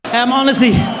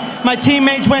Honestly, my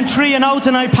teammates went 3-0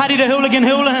 tonight. Paddy the Hooligan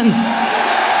Houlihan. A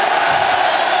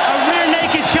rear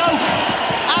naked choke.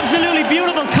 Absolutely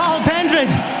beautiful. Carl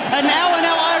Pendred. An out and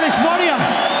out Irish warrior.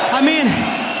 I mean,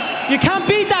 you can't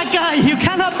beat that guy. You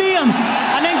cannot beat him.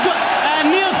 And then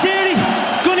Neil Searle,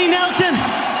 Gunny Nelson.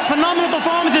 Phenomenal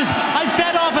performances. I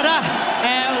fed off of that.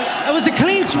 It was a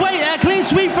clean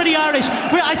sweep for the Irish.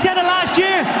 I said it last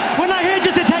year. We're not here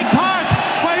just to take part.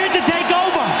 We're here to take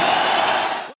over.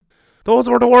 Those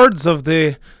were the words of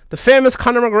the famous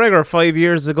Conor McGregor 5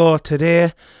 years ago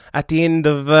today at the end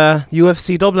of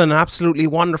UFC Dublin. An absolutely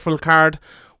wonderful card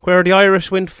where the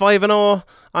Irish went 5-0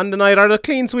 on the night, or the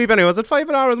clean sweep anyway. Was it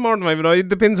 5-0 or was it more than 5-0? It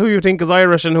depends who you think is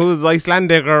Irish and who's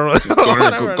Icelandic or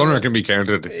Gunnar can be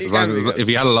counted. If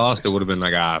he had lost, it would have been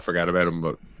like, forget about him.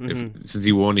 But since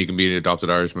he won, he can be an adopted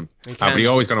Irishman. But he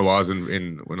always kind of was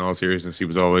in all seriousness. He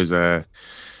was always kind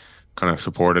of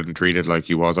supported and treated like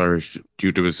he was Irish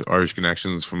due to his Irish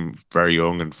connections from very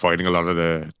young and fighting a lot of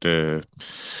the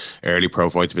early pro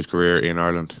fights of his career in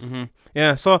Ireland. Mm-hmm.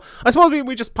 Yeah, so I suppose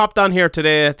we just popped on here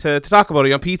today to talk about it.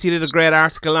 You know, PT did a great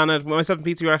article on it. Myself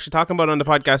and PT were actually talking about it on the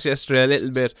podcast yesterday a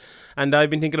little bit, and I've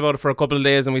been thinking about it for a couple of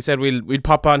days, and we said we'd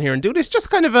pop on here and do this, just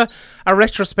kind of a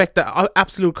retrospect, the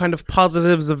absolute kind of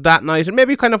positives of that night, and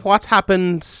maybe kind of what's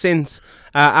happened since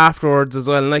afterwards as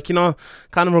well. And like, you know,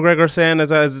 Conor McGregor saying,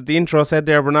 as the intro said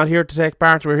there, we're not here to take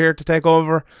part, we're here to take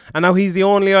over. And now he's the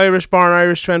only Irish-born,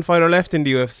 Irish-trained fighter left in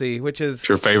the UFC, which is... It's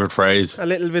your favourite phrase. A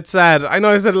little bit sad. I know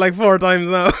I said it like 4 times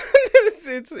now.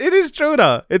 It is true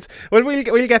though.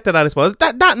 We'll get to that, I suppose.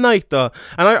 That night though,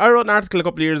 and I wrote an article a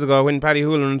couple of years ago when Paddy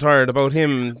Houlihan retired about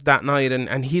him that night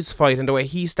and his fight and the way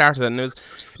he started it. And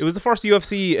it was the first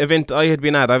UFC event I had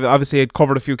been at. I'd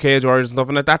covered a few Cage Warriors and stuff,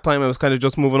 and at that time I was kind of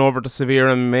just moving over to Severe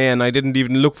MMA, and I didn't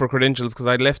even look for credentials because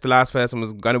I'd left the last place and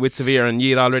was kind of with Severe, and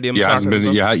you'd already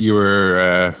you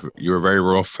were very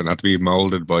rough and had to be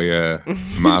moulded by a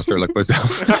master like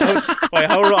myself. Why,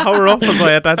 how rough was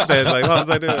I at that stage? Like, what was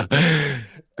I doing?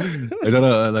 I don't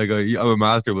know, like I'm a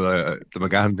master, but the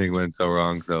McGann thing went so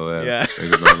wrong, so yeah. I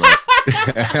don't know.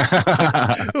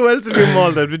 Who else have you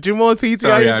molded? Did you mold PT?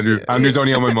 Sorry, Andrew. Andrew's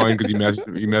only on my mind because he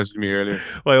messaged me earlier.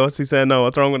 Why, what's he saying now?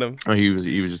 What's wrong with him? Oh, he was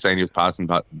just saying he was passing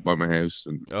by my house.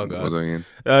 And oh God. Was I in?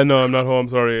 No, I'm not home.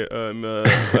 Sorry, I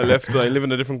left. I live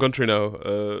in a different country now.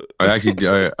 I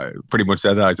pretty much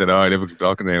said that. I said, I live in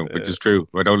Kiltalkin now, which is true.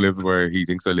 I don't live where he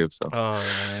thinks I live. So. Oh,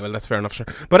 well, that's fair enough, sure.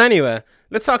 But anyway,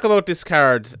 let's talk about this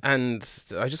card. And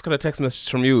I just got a text message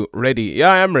from you. Ready?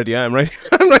 Yeah, I am ready. I'm ready.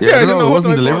 Yeah, I don't know. I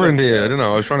wasn't delivering to you. I don't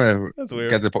know. I was trying to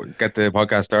get the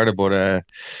podcast started, but I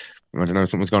don't know,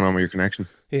 something's going on with your connection.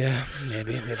 Yeah,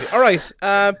 maybe. All right,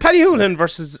 Paddy Houlihan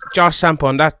versus Josh Sampo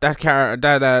on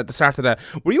the start of that.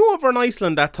 Were you over in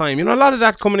Iceland that time? You know, a lot of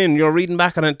that coming in. You're reading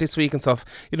back on it this week and stuff.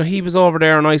 You know, he was over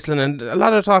there in Iceland, and a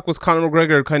lot of talk was Conor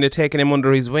McGregor kind of taking him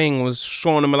under his wing, was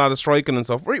showing him a lot of striking and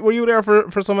stuff. Were you there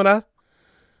for some of that?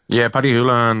 Yeah, Paddy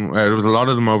Houlihan. There was a lot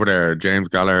of them over there. James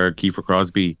Gallagher, Kiefer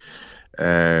Crosby.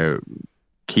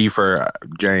 Kiefer,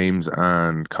 James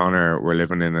and Conor were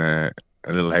living in a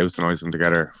little house in Iceland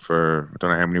together for I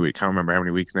don't know how many weeks, can't remember how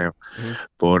many weeks now. Mm-hmm.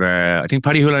 But I think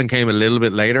Paddy Houlihan came a little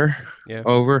bit later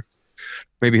over.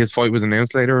 Maybe his fight was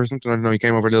announced later or something. I don't know, he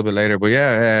came over a little bit later. But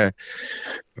yeah,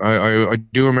 I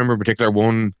do remember in particular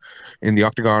one in the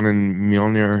Octagon in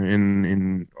Mjolnir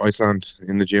in Iceland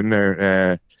in the gym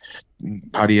there.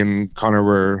 Paddy and Conor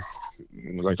were,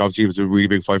 like, obviously it was a really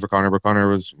big fight for Conor, but Conor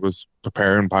was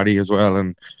preparing Paddy as well,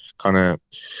 and kind of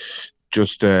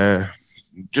just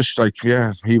like,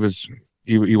 yeah, he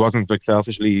wasn't like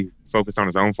selfishly focused on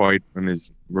his own fight and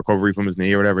his recovery from his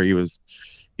knee or whatever. He was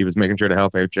making sure to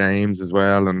help out James as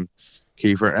well and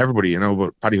Kiefer, everybody, you know.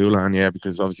 But Paddy Houlihan, yeah,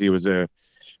 because obviously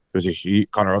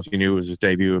Conor obviously knew it was his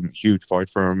debut, a huge fight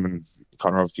for him, and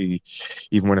Conor obviously,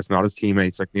 even when it's not his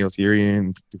teammates like Neil Searle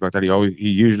and like that, he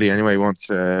usually anyway wants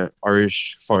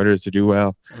Irish fighters to do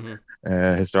well,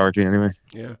 historically anyway.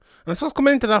 Yeah, and I suppose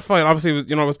coming into that fight, obviously,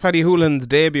 it was Paddy Houlihan's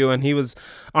debut, and he was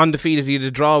undefeated. He had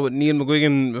a draw with Neil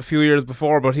McGuigan a few years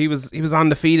before, but he was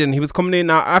undefeated, and he was coming in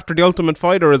after the Ultimate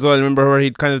Fighter as well. Remember where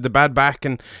he'd kind of the bad back,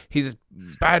 and he's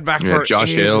bad back for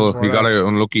Josh Hill. He got an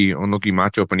unlucky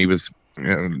matchup, and he was.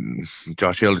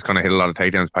 Josh Hill just kind of hit a lot of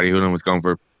takedowns. Paddy Houlihan was going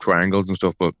for triangles and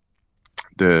stuff, but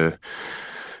the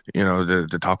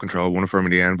top control won it for him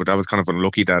in the end. But that was kind of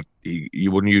unlucky that you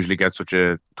wouldn't usually get such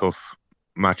a tough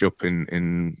matchup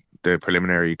in the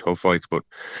preliminary tough fights, but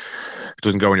it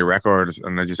doesn't go on your record.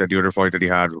 And as you said, the other fight that he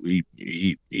had,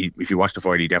 he if you watch the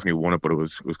fight, he definitely won it, but it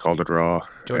was called a draw.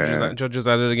 Judges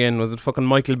at it again. Was it fucking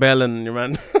Michael Bell and your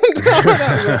man?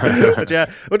 But yeah,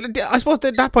 but I suppose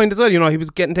at that point as well, you know, he was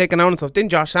getting taken out and stuff. Didn't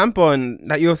Josh Sampo in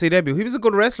that UFC debut? He was a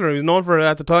good wrestler. He was known for it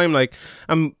at the time. Like,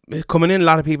 coming in, a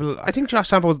lot of people, I think Josh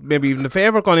Sampo was maybe even the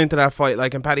favourite going into that fight.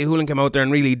 Like, and Paddy Holohan came out there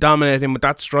and really dominated him with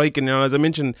that striking. You know, as I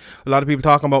mentioned, a lot of people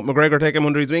talking about McGregor taking him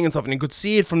under his wing and stuff, and you could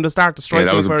see it from the start. The strike,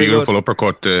 that was a beautiful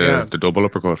uppercut, the double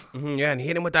uppercut. Yeah, and he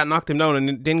hit him with that, knocked him down,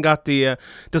 and then got the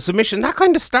submission. That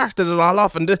kind of started it all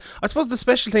off. And I suppose the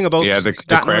special thing about the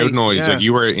crowd noise. Yeah. Like,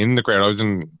 you were in the crowd. I was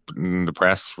in the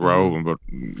press row, but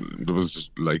there was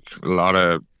like a lot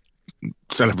of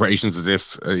celebrations, as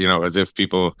if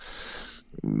people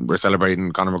were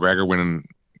celebrating Conor McGregor winning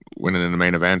in the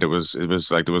main event. It was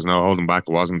like there was no holding back.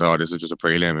 It wasn't, this is just a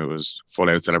prelim. It was full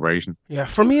out celebration. Yeah,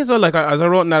 for me as well, like as I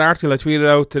wrote in that article I tweeted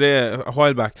out today a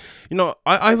while back, you know,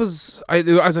 I as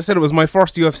I said, it was my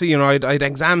first UFC. You know, I had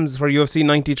exams for UFC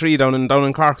 93 down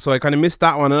in Cork, so I kind of missed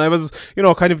that one, and I was, you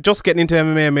know, kind of just getting into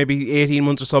MMA maybe 18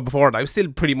 months or so before that. I was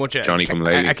still pretty much a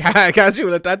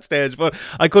casual at that stage, but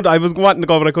I was wanting to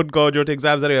go, but I couldn't go during the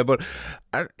exams anyway. But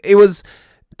it was,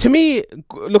 to me,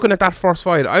 looking at that first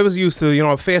fight, I was used to, you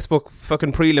know, Facebook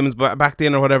fucking prelims back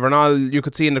then or whatever, and all you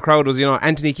could see in the crowd was, you know,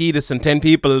 Anthony Kiedis and 10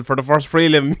 people for the first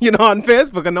prelim, you know, on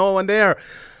Facebook, and no one there.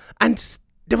 And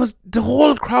the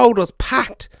whole crowd was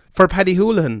packed for Paddy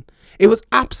Holohan. It was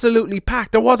absolutely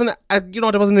packed. There wasn't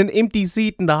an empty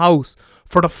seat in the house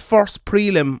for the first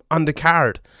prelim on the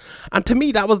card, and to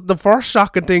me that was the first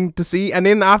shocking thing to see. And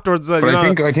then afterwards, but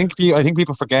I think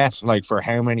people forget, like, for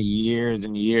how many years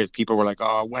and years people were like,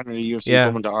 oh, when are the UFC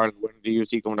coming to Ireland? When are the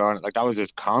UFC coming to Ireland? Like, that was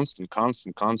just constant.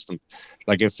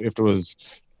 Like, if there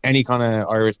was any kind of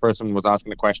Irish person was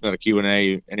asking a question at a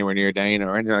Q&A anywhere near Dana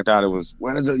or anything like that, it was,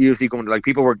 when is the UFC coming? Like,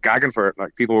 people were gagging for it.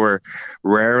 Like, people were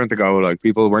raring to go. Like,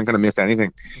 people weren't going to miss anything.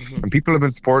 Mm-hmm. And people have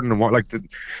been supporting them. Like,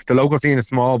 the local scene is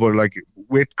small, but like,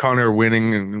 with Conor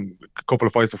winning and a couple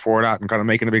of fights before that and kind of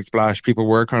making a big splash, people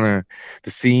were kind of,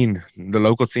 the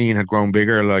local scene had grown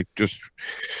bigger. Like, just,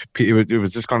 it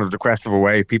was just kind of the crest of a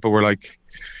wave. People were like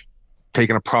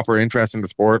taking a proper interest in the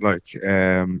sport, like,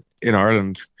 in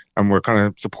Ireland. And we're kind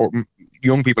of supporting,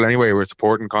 young people anyway, were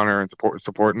supporting Conor and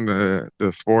supporting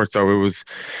the sport. So it was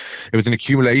an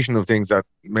accumulation of things that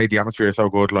made the atmosphere so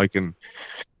good, like, and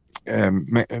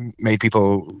made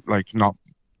people, like, not.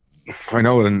 I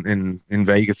know in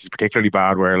Vegas it's particularly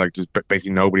bad, where, like, there's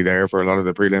basically nobody there for a lot of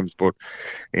the prelims, but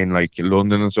in, like,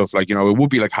 London and stuff, like, you know, it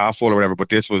would be like half full or whatever, but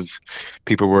this was,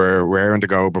 people were raring to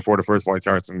go before the first fight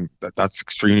starts, and that's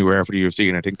extremely rare for the UFC.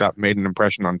 And I think that made an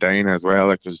impression on Dana as well,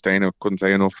 like, because Dana couldn't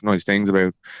say enough nice things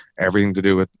about everything to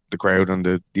do with the crowd and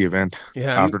the event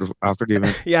after the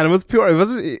event. Yeah, and it was pure. It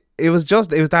was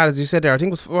that, as you said there. I think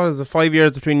it was 5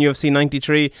 years between UFC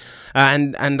 93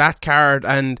 and that card,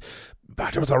 and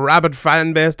there was a rabid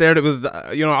fan base there. It was,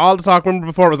 you know, all the talk, remember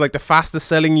before, it was like the fastest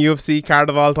selling UFC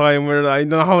card of all time. Where I don't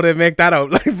know how they make that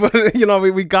out, like, but, you know,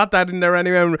 we got that in there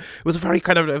anyway. And it was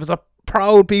a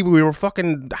proud people. We were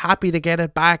fucking happy to get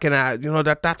it back, and you know,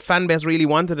 that fan base really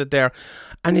wanted it there,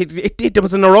 and it did. There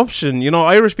was an eruption. You know,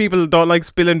 Irish people don't like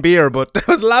spilling beer, but there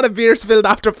was a lot of beer spilled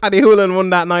after Paddy Holohan won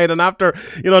that night, and after,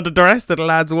 you know, the rest of the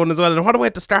lads won as well. And what a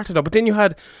way to start it up. But then you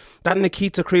had that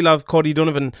Nikita Krylov Cody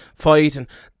Donovan fight, and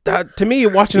that, to me,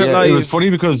 watching it live, it was funny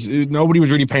because nobody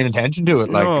was really paying attention to it.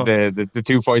 Like, the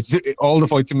two fights, all the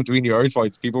fights in between the Irish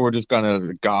fights, people were just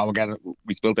gonna go,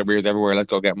 we spilled our beers everywhere, let's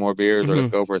go get more beers, or let's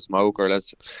go for a smoke, or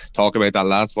let's talk about that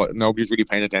last fight. Nobody's really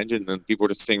paying attention, and people were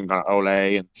just singing kind of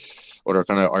Olé and other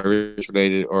kind of Irish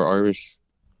related or Irish,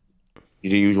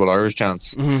 the usual Irish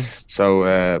chants. So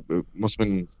it must have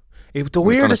been. The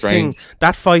weirdest thing,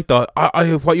 that fight though,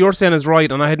 I what you're saying is right,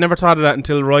 and I had never thought of that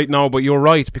until right now, but you're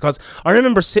right, because I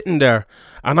remember sitting there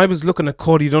and I was looking at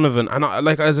Cody Donovan, and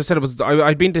like, as I said,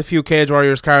 I'd been to a few Cage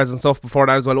Warriors cards and stuff before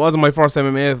that as well. It wasn't my first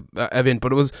MMA event, but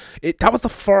that was the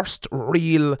first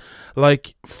real,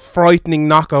 like, frightening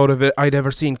knockout of it I'd ever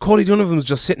seen. Cody Donovan was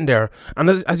just sitting there, and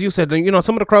as you said, you know,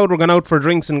 some of the crowd were going out for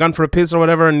drinks and gone for a piss or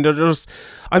whatever, and I was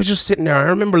just sitting there. I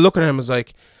remember looking at him, I was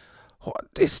like,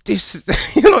 this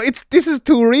you know, this is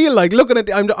too real. Like, looking at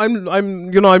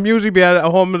I'm you know, I'm usually be at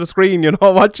home on the screen, you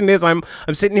know, watching this. I'm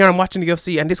sitting here, I'm watching the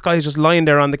UFC, and this guy is just lying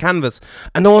there on the canvas,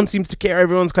 and no one seems to care.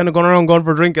 Everyone's kind of going around going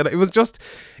for a drink, and it was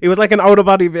like an out of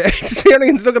body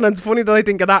experience. Looking, and it's funny that I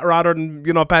think of that rather than,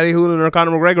 you know, Paddy Holohan or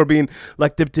Conor McGregor being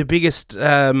like the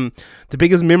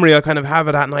biggest memory I kind of have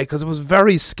of that night, because it was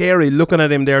very scary looking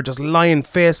at him there just lying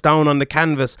face down on the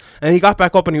canvas. And he got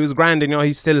back up and he was grand, and, you know,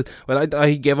 he still,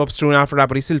 he gave up through doing after that,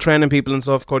 but he's still training people and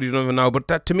stuff, Cody Donovan now. But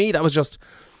that, to me, that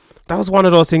was one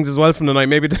of those things as well from the night.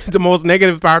 Maybe the most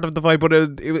negative part of the fight, but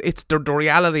it's the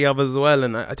reality of it as well.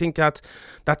 And I think that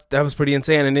was pretty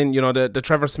insane. And then, the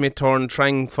Trevor Smith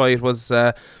Trang fight was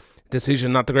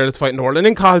decision, not the greatest fight in the world. And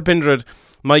then Cathal Pendred,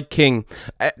 Mike King.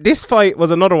 This fight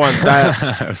was another one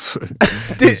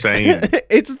that insane.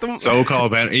 It's so Cathal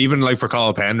Pendred, even like for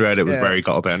Cathal Pendred, it was very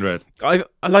Cathal Pendred.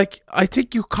 I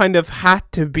think you kind of had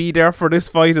to be there for this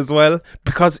fight as well,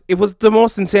 because it was the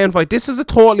most insane fight. This is a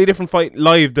totally different fight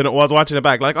live than it was watching it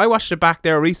back. Like, I watched it back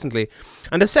there recently,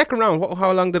 and the second round,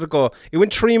 how long did it go? It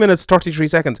went 3 minutes 33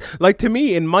 seconds. Like, to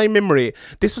me, in my memory,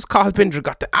 this was Cathal Pendred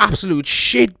got the absolute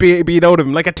shit beat out of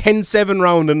him, like a 10-7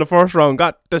 round in the first round,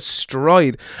 got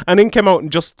destroyed, and then came out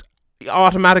and just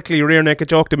automatically rear naked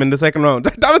choked him in the second round.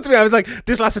 That was me. I was like,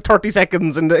 this lasted 30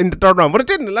 seconds in the third round, but it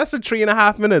didn't. It lasted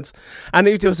 3.5 minutes, and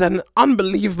it was an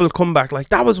unbelievable comeback. Like,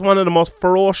 that was one of the most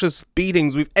ferocious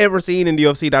beatings we've ever seen in the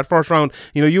UFC, that first round.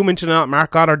 You mentioned that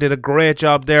Mark Goddard did a great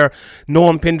job there,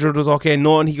 knowing Pendred was okay,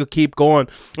 knowing he could keep going.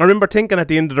 I remember thinking at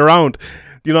the end of the round,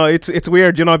 it's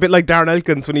weird, a bit like Darren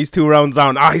Elkins when he's 2 rounds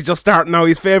down. He's just starting now,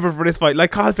 he's favoured for this fight. Like,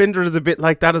 Cathal Pendred is a bit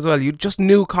like that as well. You just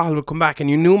knew Cathal would come back,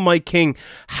 and you knew Mike King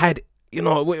had,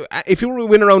 if you were to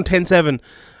win around 10-7,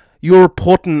 you're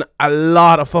putting a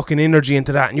lot of fucking energy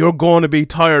into that, and you're going to be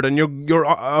tired, and your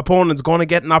opponent's going to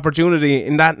get an opportunity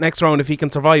in that next round if he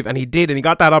can survive. And he did, and he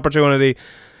got that opportunity,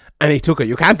 and he took it.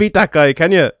 You can't beat that guy,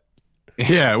 can you?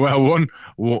 Yeah, well,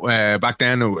 back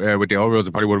then with the old rules,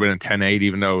 it probably would have been a 10-8,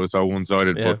 even though it was so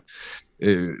one-sided. Yeah. But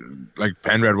like,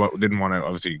 Pendred didn't want to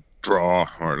obviously draw,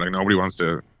 or like, nobody wants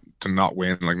to not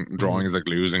win. Like, drawing is like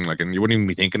losing, like, and you wouldn't even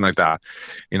be thinking like that.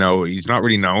 He's not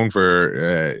really known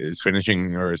for his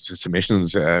finishing or his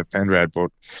submissions, Pendred,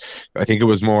 but I think it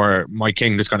was more Mike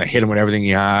King just kind of hit him with everything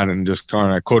he had, and just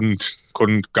kind of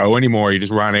couldn't go anymore. He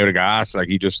just ran out of gas. Like,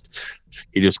 he just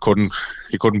couldn't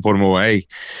put him away.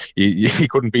 He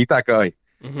couldn't beat that guy.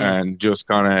 And just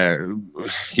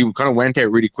he went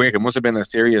out really quick. It must have been a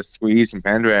serious squeeze from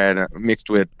Pendred,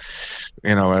 mixed with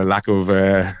a lack of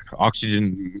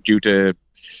oxygen due to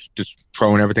just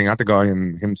throwing everything at the guy,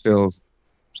 and him still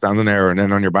standing there and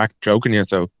then on your back choking you.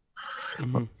 So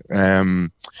it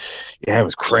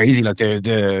was crazy. Like,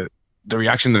 the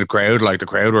reaction to the crowd, like, the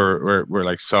crowd were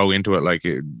like so into it. Like,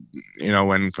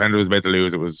 when Pendred was about to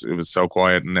lose, it was so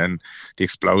quiet, and then the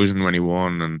explosion when he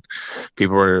won, and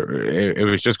people were, it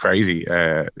was just crazy.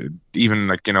 Even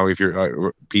like, if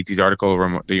you're PT's article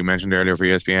that you mentioned earlier for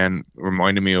ESPN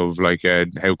reminded me of like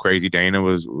how crazy Dana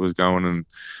was going, and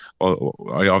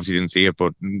I obviously didn't see it,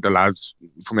 but the lads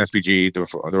from SBG, they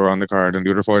were on the card, and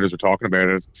the other fighters were talking about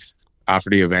it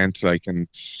after the event, like, and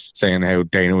saying how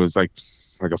Dana was like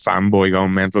a fanboy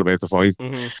going mental about the fight,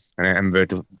 and about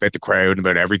the crowd and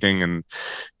about everything, and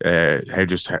how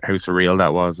surreal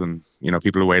that was. And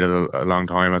people have waited a long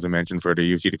time, as I mentioned, for the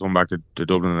UFC to come back to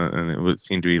Dublin, and it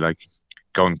seemed to be like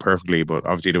going perfectly, but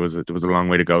obviously there was a long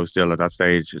way to go still at that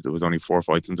stage. There was only 4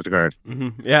 fights into the card.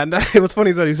 Yeah, and it was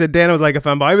funny as well. You said Dana was like a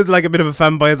fanboy. I was like a bit of a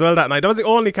fanboy as well that night. That was the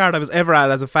only card I was ever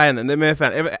at as a fan, and MMA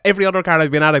fan. Every other card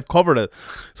I've been at, I've covered it.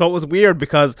 So it was weird,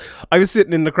 because I was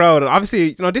sitting in the crowd, and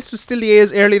obviously, this was still the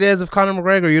early days of Conor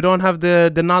McGregor. You don't have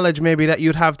the knowledge maybe that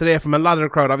you'd have today from a lot of the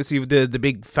crowd. Obviously, the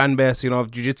big fan base,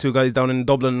 of jiu-jitsu guys down in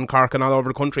Dublin and Cork and all over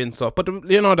the country and stuff. But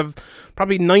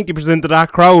probably 90% of that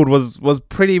crowd was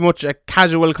pretty much a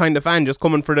casual kind of fan, just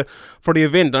coming for the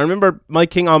event. I remember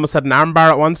Mike King almost had an armbar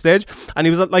at one stage, and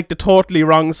he was at like the totally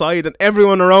wrong side, and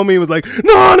everyone around me was like,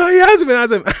 no, he has him.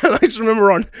 And I just remember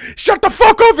running, shut the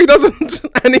fuck up, he doesn't.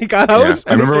 And he got out. Yeah.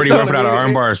 I remember when he went for that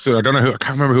armbar. So I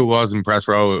can't remember who it was in press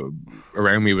row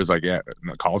around me was like, yeah,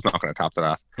 Cole's not going to tap to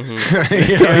that.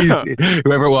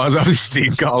 Whoever it was, obviously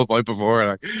seen Cole fight before.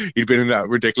 Like, he'd been in that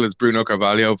ridiculous Bruno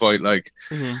Carvalho fight, like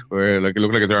where like it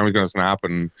looked like his arm was going to snap,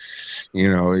 and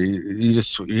he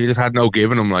just had no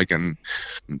give in him. Like, and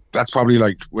that's probably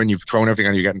like when you've thrown everything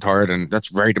and you're getting tired, and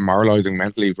that's very demoralizing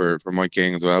mentally for Mike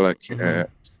King as well. Like,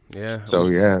 yeah. So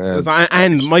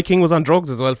and Mike King was on drugs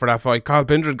as well for that fight. Cathal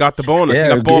Pendred got the bonus. Yeah, he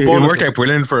got both bonuses. It worked out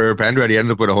brilliant for Pendred. He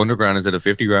ended up with $100,000 instead of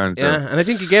 $50,000. So. Yeah, and I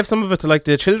think he gave some of it to like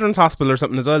the Children's Hospital or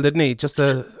something as well, didn't he? Just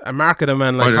a marketing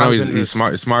man. Like, I don't know. He's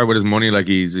smart with his money. Like,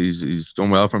 he's done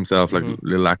well for himself. Like,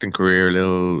 little acting career,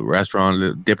 little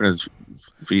restaurant, dipping his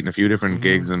feet in a few different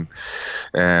gigs, and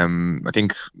I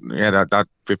think that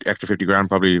extra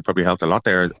 $50,000 probably helped a lot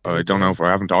there. I don't know if I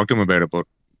haven't talked to him about it, but.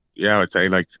 Yeah, I'd say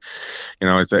like,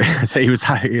 I'd say he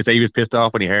was pissed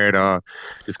off when he heard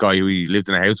this guy who he lived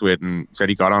in a house with and said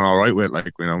he got on all right with,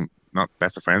 like, not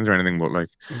best of friends or anything, but like,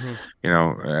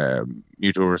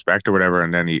 mutual respect or whatever.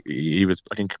 And then he was,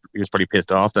 I think he was pretty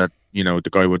pissed off that, the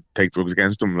guy would take drugs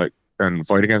against him, like, and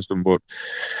fight against him. But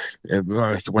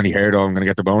when he heard, I'm going to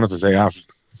get the bonus, I say, I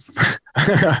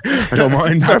don't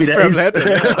mind. Happy days.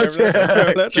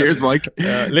 Cheers, Mike.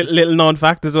 Little known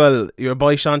fact as well, your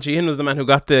boy Sean Sheehan was the man who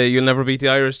got the "You'll Never Beat the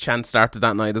Irish" chant started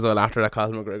that night as well, after that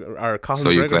Colin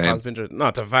McGregor.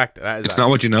 Not a fact. It's not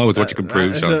what you know, it's what you can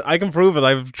prove, Sean. I can prove it.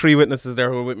 I have 3 witnesses there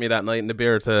who were with me that night in the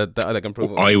beer that I can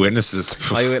prove it. Eyewitnesses.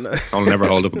 I'll never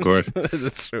hold up in court. That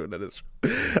is true.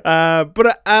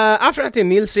 But after that,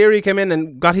 Neil Seery came in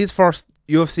and got his first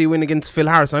UFC win against Phil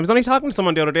Harris. And I was only talking to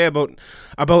someone the other day about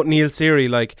Neil Seery,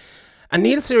 like, and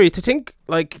Neil Seery, to think,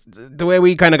 like, the way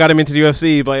we kind of got him into the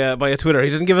UFC by a Twitter, he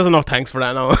didn't give us enough thanks for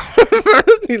that now.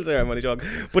 Neil Seery, I'm only joking.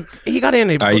 But he got in.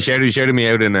 He shouted me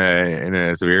out in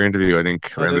a severe interview, I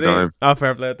think, around the time. Oh,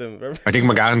 fair play to him. I think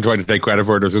McGann tried to take credit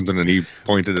for it or something, and he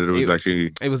pointed that it was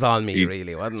actually... It was all me,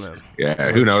 really, wasn't it?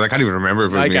 Yeah, who knows? I can't even remember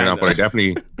if it was me or not, but I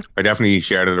definitely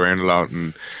shared it around a lot,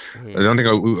 and I don't think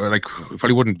we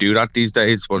probably wouldn't do that these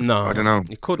days, but no, I don't know.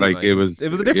 You couldn't, like, it was a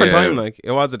different time, like,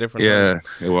 it was a different time.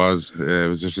 Yeah, it was. It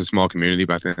was just a small community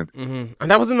back then. Mm-hmm.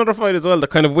 And that was another fight as well that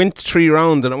kind of went 3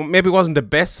 rounds, and it maybe wasn't the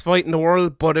best fight in the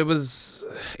world, but it was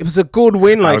a good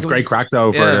win. Like, it was great crack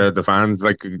though for the fans,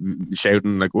 like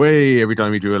shouting like "way" every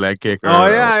time he drew a leg kick. Or,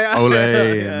 ole,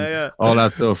 and all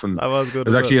that stuff. And that was good. It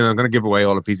was actually, I'm going to give away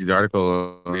all of Pete's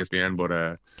article on ESPN, but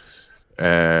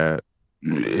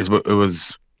it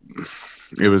was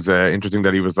interesting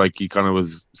that he kind of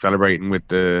was celebrating with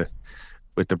the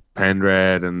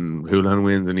Pendred and Houlihan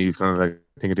wins, and he's kind of like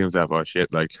thinking to himself, "Oh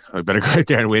shit! Like, I better go out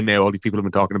there and win now." All these people have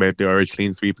been talking about the Irish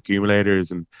clean sweep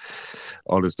accumulators and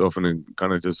all this stuff, and it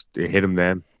kind of just hit him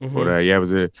then. Mm-hmm. But it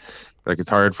was it's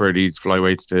hard for these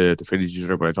flyweights to finish each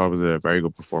other, but I thought it was a very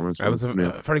good performance. It was a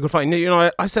very good fight.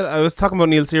 I said, I was talking about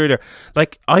Neil Seery there.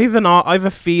 Like, I have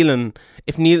a feeling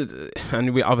if Neil,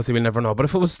 and we obviously will never know, but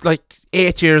if it was like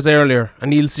 8 years earlier and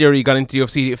Neil Seery got into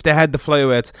UFC, if they had the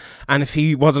flyweights, and if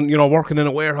he wasn't, working in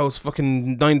a warehouse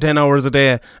fucking 9-10 hours a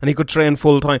day and he could train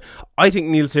full time, I think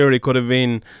Neil Seery could have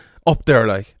been up there.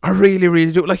 Like, I really,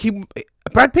 really do. Like,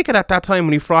 Brad Pickett at that time,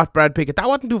 when he fought Brad Pickett, that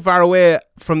wasn't too far away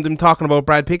from them talking about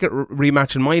Brad Pickett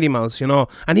rematch in Mighty Mouse,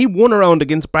 and he won a round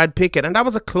against Brad Pickett, and that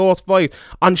was a close fight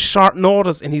on short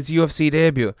notice in his UFC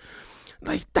debut.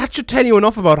 Like, that should tell you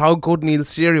enough about how good Neil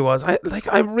Seery was.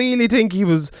 I really think he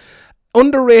was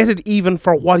underrated even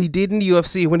for what he did in the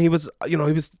UFC when he was, he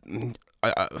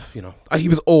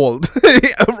was old,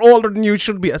 older than you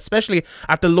should be, especially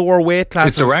at the lower weight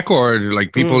classes. It's a record.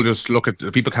 Like, people just look at a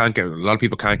lot of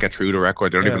people can't get through the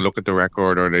record. They don't even look at the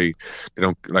record, or they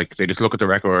don't, like, they just look at the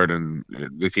record and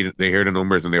they hear the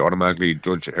numbers and they automatically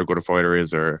judge how good a fighter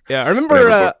is. Or I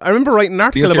remember writing an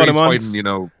article about him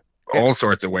on all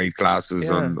sorts of weight classes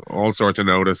and all sorts of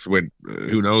notice with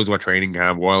who knows what training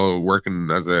camp while working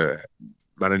as a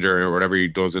manager or whatever he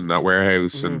does in that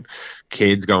warehouse, and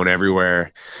kids going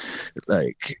everywhere.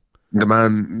 Like, the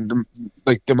man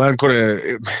could have.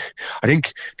 I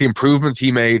think the improvements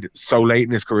he made so late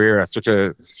in his career at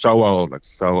so old.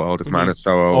 This man is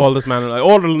so old. Oldest man, like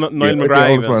older than Niall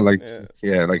McGrath. Like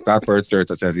that birth cert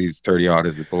that says he's 30 odd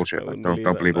is bullshit. Like,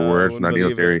 don't believe a word from that Neil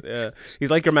Seery. Yeah,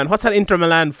 he's like your man. What's that Inter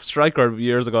Milan striker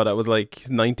years ago that was like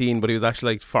 19, but he was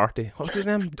actually like 40? What's his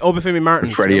name? Obafemi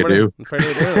Martins. Freddie Adu.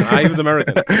 He was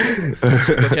American. But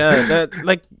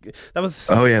that was.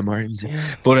 Oh yeah, Martins.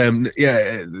 Yeah. But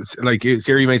like,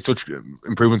 Seery made such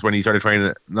improvements when he started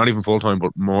training, not even full time,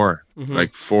 but more, like,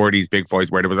 for these big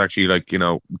fights where there was actually, like,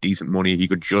 decent money. He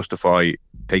could justify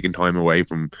taking time away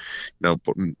from,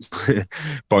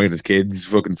 buying his kids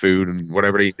fucking food and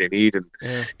whatever they need, and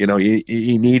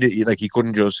he needed, like, he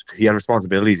had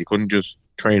responsibilities. He couldn't just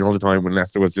train all the time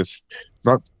unless there was just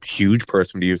not huge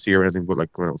purse from the UFC or anything, but like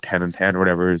 10 and 10 or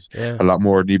whatever is a lot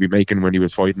more than he'd be making when he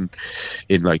was fighting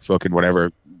in, like, fucking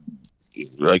whatever,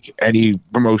 like, any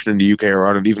promotion in the UK or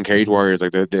Ireland, even Cage Warriors.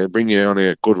 Like, they bring you on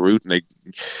a good route, and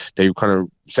they kind of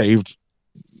saved,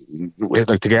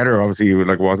 like, together, obviously,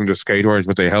 like, it wasn't just Cage Warriors,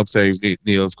 but they helped save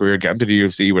Neil's career, get him to the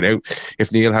UFC.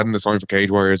 If Neil hadn't signed for Cage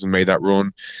Warriors and made that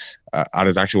run at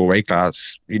his actual weight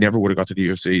class, he never would have got to the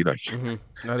UFC. Like,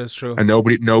 that is true. And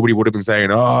nobody would have been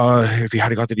saying, "Oh, if he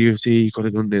had got to the UFC, he could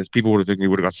have done this." People would have thinking he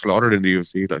would have got slaughtered in the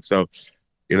UFC. Like, so,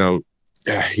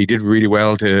 he did really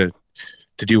well to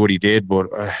do what he did, but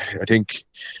I think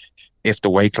if the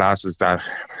weight classes that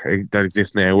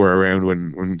exist now were around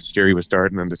when Seery was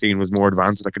starting and the scene was more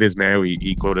advanced like it is now,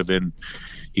 he could have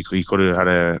had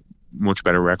a much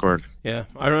better record. Yeah,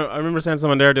 I remember saying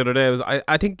someone there the other day.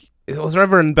 I think was there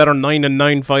ever a better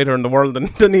 9-9 fighter in the world than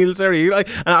Neil Seery?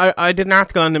 And I did an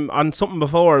article on him on something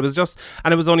before. It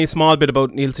was only a small bit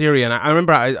about Neil Seery, and I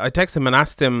remember I texted him and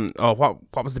asked him, oh,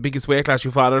 what was the biggest weight class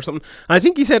you fought or something. And I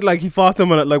think he said like he fought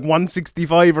someone at like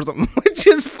 165 or something, which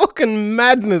is fucking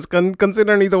madness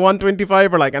considering he's a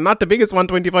 125er, like, and not the biggest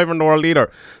 125er in the world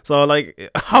either. So like,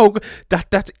 how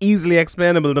that's easily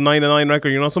explainable, the 9-9 record.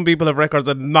 You know, some people have records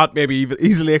that not maybe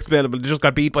easily explainable. They just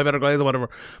got beat by better guys or whatever.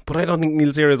 But I don't think Neil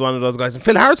Seery is one of those guys. And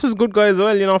Phil Harris was a good guy as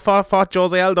well. You know, fought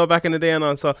Jose Aldo back in the day and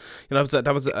all. So you know,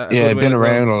 that was yeah, been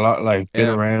around a lot. Like been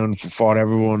around, fought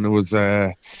everyone. It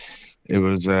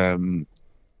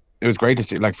was great to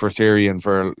see, like, for Seery and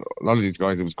for a lot of these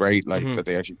guys. It was great, like, that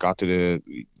they actually got to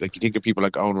the, like, you think of people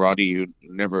like Owen Roddy who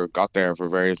never got there for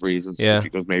various reasons, just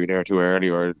because maybe they're too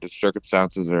early or the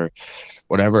circumstances or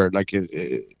whatever. Like,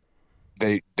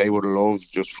 they would have loved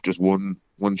just one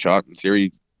shot, and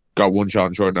Seery got one shot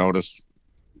on short notice.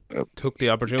 Took the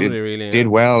opportunity, did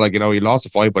well. Like, you know, he lost the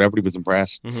fight, but everybody was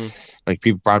impressed. Like,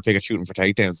 people probably pick a shooting for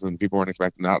takedowns, and people weren't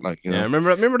expecting that. Like, you know,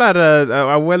 remember that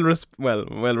a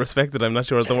well respected, I'm not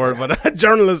sure it's the word, but a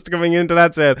journalist coming into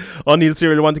that said, "Oh, Neil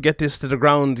Seery will want to get this to the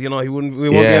ground. You know, we won't be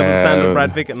able to stand with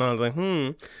Brad Pickett." And I was like,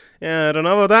 yeah, I don't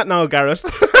know about that now, Garrett.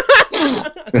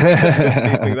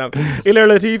 Ilir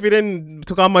Latifi then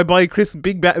took on my boy Chris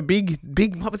Big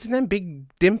what was his name, Big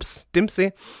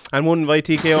Dempsey, and won by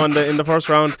TKO in the first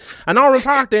round. And Norman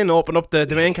Park then opened up the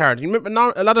main card. You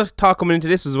remember, a lot of talk coming into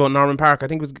this was about Norman Park. I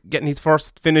think he was getting his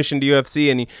first finish in the UFC,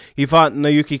 and he fought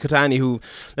Naoki Kotani, who,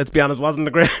 let's be honest, wasn't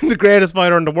the greatest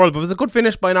fighter in the world, but it was a good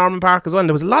finish by Norman Park as well. And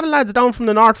there was a lot of lads down from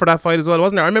the north for that fight as well,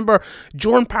 wasn't there? I remember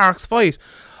during Park's fight,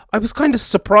 I was kind of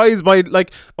surprised by,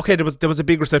 like, okay, there was a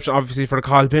big reception obviously for the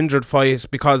Carl Pindred fight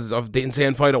because of the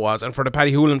insane fight it was, and for the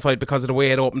Paddy Hoolan fight because of the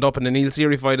way it opened up, and the Neil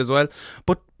Seery fight as well.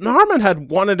 But Norman had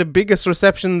one of the biggest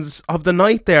receptions of the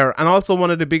night there, and also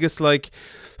one of the biggest, like,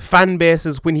 fan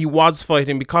bases when he was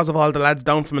fighting because of all the lads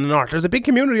down from the north. There's a big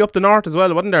community up the north as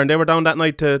well, wasn't there? And they were down that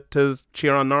night to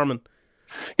cheer on Norman.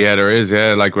 Yeah, there is.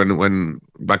 Yeah, like when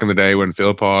back in the day when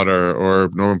Philpott or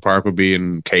Norman Park would be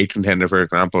in cage contender, for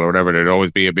example, or whatever, there'd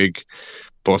always be a big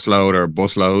busload or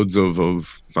busloads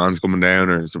of fans coming down,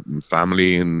 or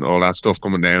family and all that stuff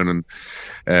coming down. And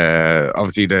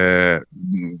obviously the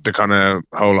kind of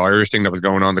whole Irish thing that was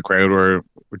going on, the crowd were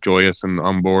joyous and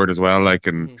on board as well. Like,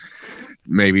 and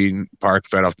maybe Park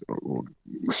fed off,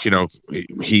 you know,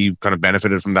 he kind of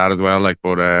benefited from that as well. Like,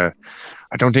 but I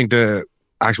don't think the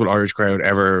actual Irish crowd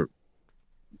ever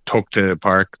took to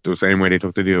Park the same way they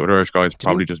took to the other Irish guys,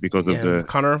 probably just because of the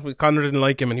Conor didn't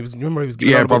like him, and he was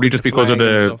giving probably just because of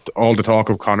all the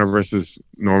talk of Conor versus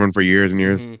Norman for years and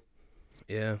years.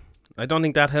 I don't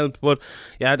think that helped, but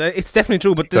yeah, it's definitely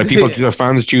true. But like, the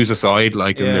fans choose a side,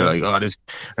 like, and they're like, oh, this,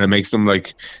 and it makes them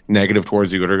like negative towards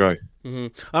the other guy.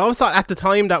 I always thought at the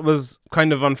time that was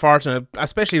kind of unfortunate,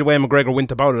 especially the way McGregor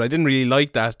went about it. I didn't really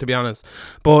like that, to be honest,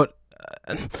 but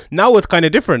now it's kind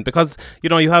of different because, you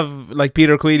know, you have like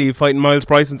Peter Queally fighting Miles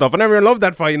Price and stuff, and everyone loved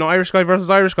that fight, you know, Irish guy versus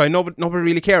Irish guy. Nobody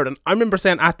really cared. And I remember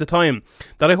saying at the time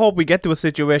that I hope we get to a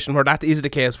situation where that is the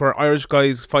case, where Irish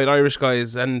guys fight Irish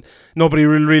guys and nobody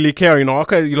will really care. You know,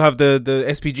 okay, you'll have the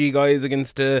SPG guys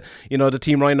against the, you know, the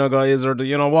Team Rhino guys, or the,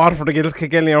 you know, Waterford against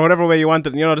Kilkenny, or whatever way you want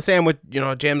it. You know, the same with, you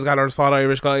know, James Gallagher's fought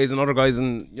Irish guys and other guys,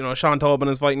 and, you know, Sean Tobin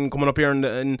is fighting coming up here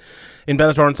in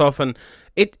Bellator and stuff, and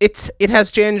it has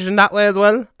changed in that way as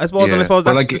well, I suppose. And I suppose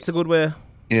that's, like, it's a good way.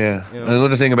 Yeah. You know?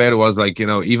 Another thing about it was, like, you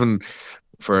know, even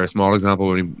for a small example,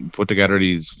 when he put together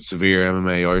these severe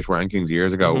MMA Irish rankings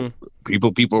years ago,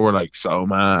 people were like so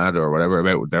mad or whatever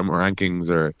about them rankings,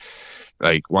 or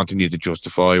like wanting you to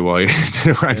justify why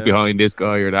they're ranked behind this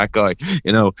guy or that guy.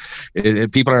 You know,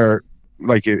 people are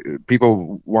like,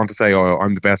 people want to say, oh,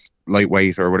 I'm the best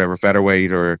lightweight or whatever,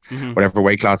 featherweight or whatever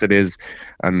weight class it is,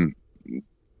 and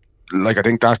like, I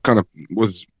think that kind of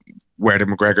was where the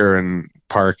McGregor and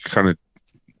Park kind of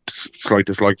slight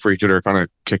dislike for each other kind of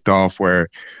kicked off, where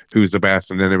who's the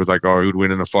best, and then it was like, oh, who'd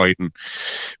win in a fight, and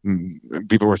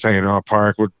people were saying, oh,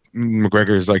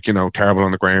 McGregor's, like, you know, terrible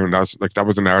on the ground. That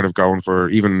was a narrative going for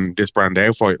even this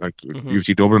Brandao fight, like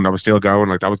UFC Dublin, that was still going,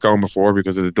 like, that was going before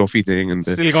because of the Duffy thing, and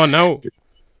still going now.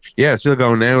 Yeah, still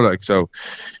going now. Like, so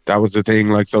that was the thing.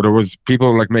 Like, so there was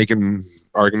people like making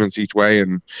arguments each way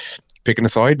and picking a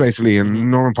side basically, and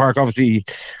Norman Park obviously,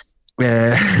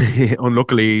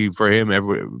 unluckily for him,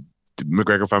 the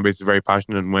McGregor fan base is very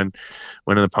passionate, and when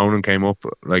an opponent came up,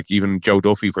 like even Joe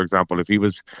Duffy, for example, if he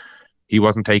was he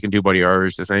wasn't taken to by the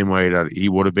Irish the same way that he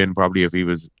would have been probably if he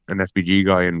was an SBG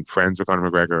guy and friends with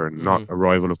Conor McGregor and not a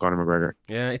rival of Conor McGregor.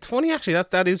 Yeah, it's funny actually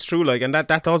that is true, like, and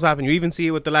that does happen. You even see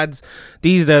it with the lads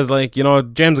these days, like, you know,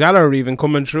 James Gallagher even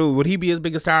coming through. Would he be as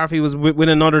big a star if he was with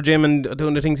another gym and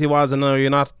doing the things he was, and now you're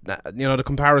not, you know, the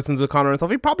comparisons with Conor and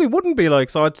stuff? He probably wouldn't be, like,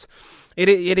 so it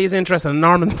is interesting.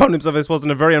 Norman's found himself, I suppose,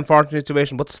 in a very unfortunate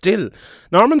situation, but still,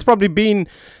 Norman's probably been,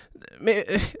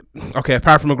 okay,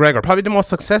 apart from McGregor, probably the most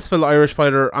successful Irish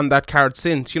fighter on that card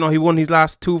since. You know, he won his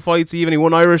last 2 fights even. He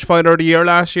won Irish Fighter of the Year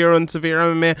last year on Severe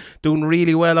MMA, doing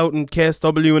really well out in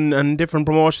KSW and different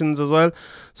promotions as well.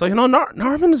 So, you know,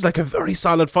 Norman is like a very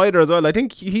solid fighter as well. I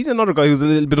think he's another guy who's a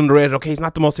little bit underrated. Okay, he's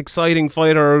not the most exciting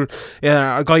fighter,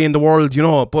 a guy in the world, you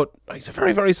know, but he's a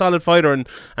very, very solid fighter, and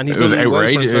he's it was done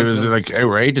really outrageous. well. It was like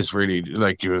outrageous, really.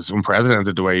 Like, it was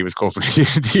unprecedented the way he was cuffing the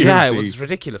UFC. Yeah, it was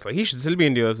ridiculous. Like, he should still be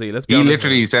in the UFC. Let's be honest. He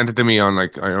literally sent it to me on,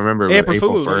 like, I remember it was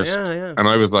April 1st, yeah. and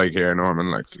I was like, "Yeah, Norman,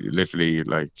 like, literally,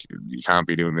 like, you can't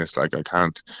be doing this. Like, I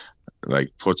can't,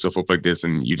 like, put stuff up like this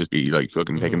and you just be like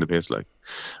fucking taking the piss, like."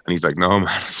 And he's like, "No, man,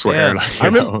 I swear." Yeah.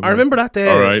 Like, I remember that day.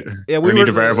 All right, yeah, we need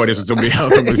to verify this with somebody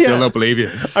else, and we still don't believe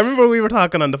you. I remember we were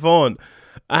talking on the phone,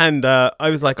 and I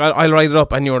was like, I'll write it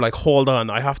up, and you were like, hold on,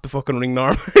 I have to fucking ring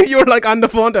Norm. You were like on the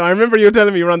phone to him. I remember you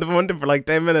telling me you were on the phone to him for like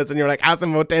 10 minutes, and you were like asking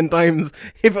him about 10 times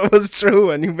if it was true,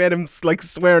 and you made him like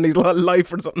swear on his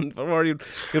life or something before you'd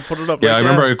put it up. Yeah, like, I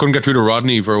remember I couldn't get through to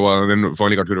Rodney for a while, and then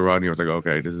finally got through to Rodney. I was like,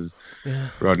 okay, this is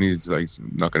Rodney's like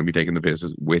not going to be taking the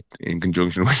piss in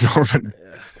conjunction with Norman.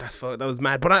 That was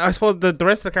mad. But I suppose the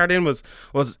rest of the card in was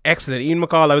excellent. Ian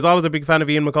McCall, I was always a big fan of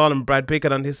Ian McCall and Brad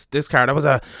Pickett on this card. That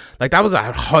was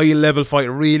a high level fight,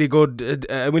 really good.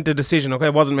 Went to decision. Okay,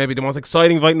 it wasn't maybe the most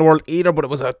exciting fight in the world either, but it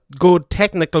was a good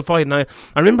technical fight. And I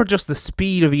remember just the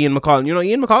speed of Ian McCall. And, you know,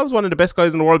 Ian McCall was one of the best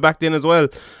guys in the world back then as well,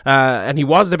 and he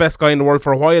was the best guy in the world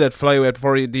for a while at flyweight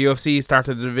before the UFC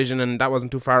started the division, and that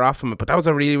wasn't too far off from it. But that was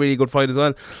a really, really good fight as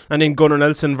well. And then Gunnar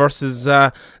Nelson versus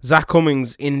Zach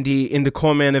Cummings in the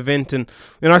co-main event. And,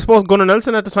 you know, I suppose Gunnar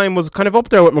Nelson at the time was kind of up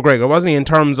there with McGregor, wasn't he, in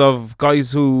terms of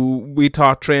guys who we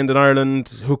thought trained in Ireland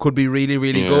who could be really,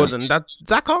 really good. And that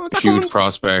Zach Cummings, huge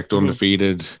prospect,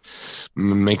 undefeated,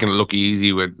 making it look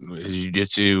easy with his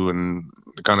jiu-jitsu, and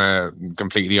kind of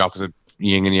completely opposite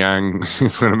yin and yang.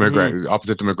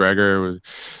 Opposite to McGregor.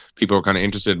 People were kind of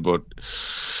interested, but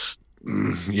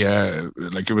yeah,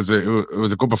 like it was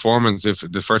a good performance. If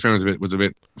the first round was a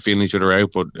bit feeling each other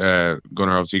out, but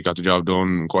Gunnar obviously got the job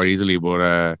done quite easily.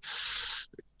 But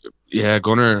yeah,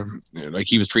 Gunnar, like,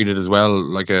 he was treated as well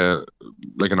like an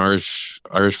Irish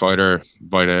fighter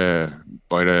by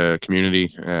the community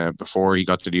before he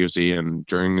got to the UFC and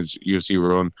during his UFC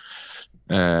run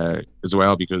as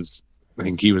well, because I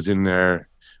think he was in there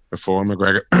before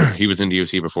McGregor. He was in the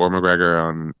UFC before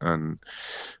McGregor, and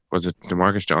was it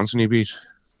DeMarcus Johnson he beat?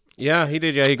 Yeah, he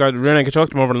did. Yeah, he got René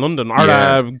choked him over in London,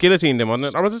 or guillotined him,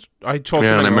 wasn't it? Or was it? I choked him.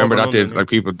 Yeah, and I remember that London, did, like,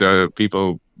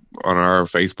 people on our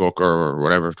Facebook or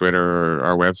whatever, Twitter or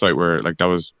our website, where, like, that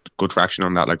was good traction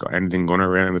on that, like anything Gunnar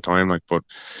around the time, like. But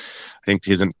I think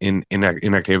his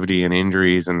inactivity and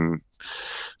injuries and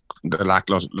the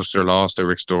lackluster loss to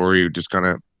Rick Story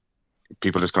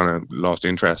people just kind of lost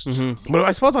interest. Mm-hmm. But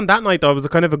I suppose on that night, though, it was a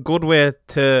kind of a good way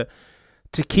to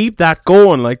keep that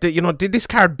going. Like, did this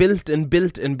card built and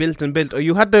built and built and built? Or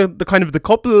you had the kind of the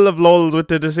couple of lulls with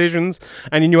the decisions,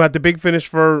 and then you had the big finish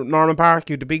for Norman Park,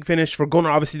 you had the big finish for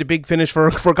Gunnar, obviously the big finish for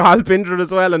Carl Pindred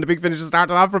as well, and the big finish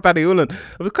started off for Paddy Hoolan.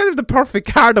 It was kind of the perfect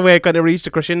card the way it kind of reached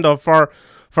a crescendo for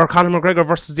Conor McGregor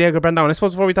versus Diego Brandão. I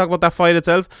suppose before we talk about that fight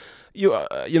itself, you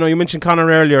mentioned Conor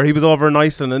earlier. He was over in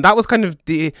Iceland, and that was kind of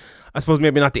I suppose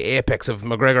maybe not the apex of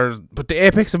McGregor, but the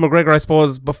apex of McGregor, I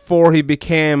suppose, before he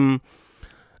became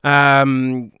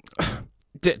the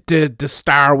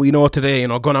star we know today, you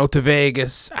know, going out to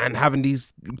Vegas and having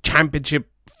these championship,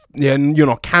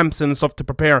 camps and stuff to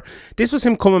prepare. This was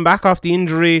him coming back off the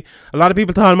injury. A lot of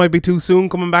people thought it might be too soon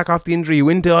coming back off the injury. He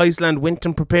went to Iceland, went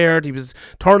and prepared. He was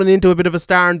turning into a bit of a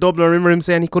star in Dublin. I remember him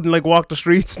saying he couldn't, like, walk the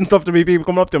streets and stuff to be people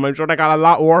come up to him. I'm sure that got a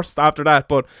lot worse after that.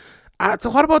 But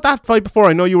so what about that fight before?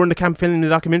 I know you were in the camp filming the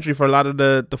documentary for a lot of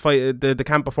the fight, the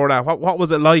camp before that. What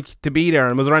was it like to be there?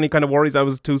 And was there any kind of worries that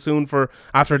was too soon for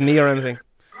after the knee or anything?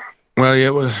 Well,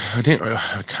 yeah, I think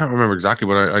I can't remember exactly,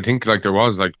 but I think, like, there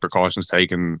was, like, precautions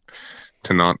taken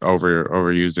to not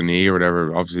overuse the knee or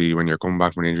whatever. Obviously, when you're coming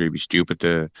back from an injury, it'd be stupid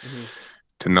to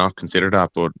not consider that.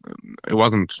 But it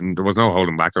wasn't. There was no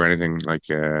holding back or anything. Like,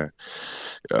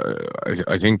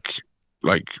 I think.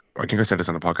 Like, I think I said this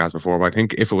on the podcast before, but I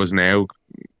think if it was now,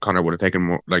 Conor would have taken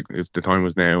more. Like, if the time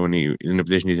was now and he in the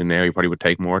position he's in now, he probably would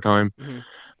take more time.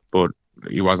 But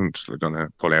he wasn't going to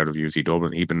pull out of UFC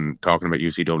Dublin. He'd been talking about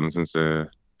UFC Dublin since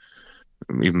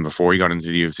even before he got into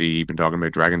the UFC. He'd been talking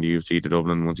about dragging the UFC to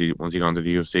Dublin once he got into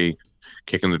the UFC,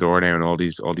 kicking the door down, all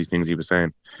these things he was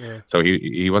saying. Yeah. So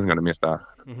he wasn't going to miss that,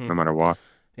 no matter what.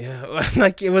 Yeah,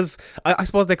 like it was. I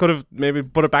suppose they could have maybe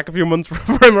put it back a few months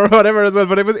for him or whatever as well.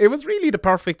 But it was really the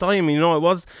perfect time. You know, it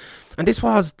was. And this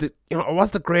was it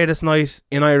was the greatest night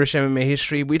in Irish MMA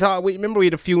history. We remember we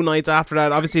had a few nights after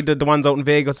that, obviously the ones out in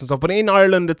Vegas and stuff, but in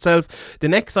Ireland itself, the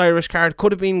next Irish card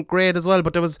could have been great as well,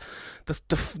 but there was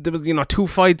two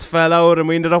fights fell out, and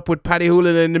we ended up with Paddy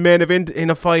Holohan in the main event in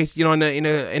a fight, in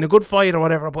a good fight or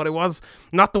whatever, but it was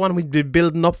not the one we'd been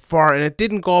building up for, and it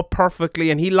didn't go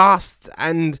perfectly, and he lost,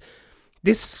 and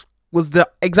this was the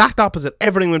exact opposite.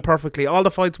 Everything went perfectly. All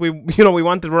the fights we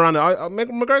wanted were on it.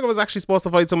 McGregor was actually supposed to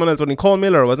fight someone else, Cole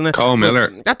Miller, wasn't it? Cole Miller.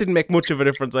 That didn't make much of a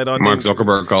difference, I don't think. Mark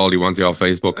Zuckerberg called. He wants you off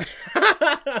Facebook.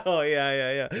 Oh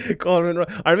yeah. Coleman.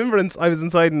 I remember I was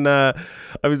inside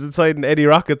in Eddie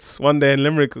Rockets one day in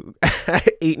Limerick,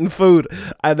 eating food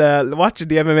and watching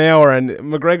the MMA Hour, and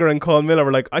McGregor and Cole Miller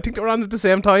were like, I think they were on at the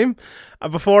same time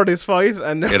before this fight,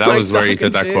 and that was where he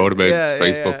said that quote about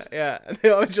Facebook. Yeah.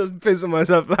 I was just pissing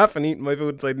myself laughing, eating my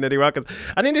food inside in Eddie Rockets,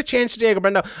 and then they changed to Diego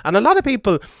Brandao, and a lot of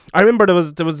people. I remember there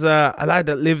was a lad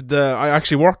that lived. I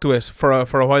actually worked with for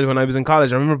a while when I was in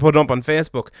college. I remember putting up on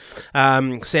Facebook,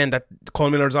 saying that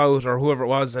Cole Miller's out or whoever it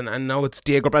was, and now it's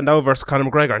Diego Brandao versus Conor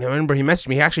McGregor. And I remember he messaged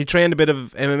me. He actually trained a bit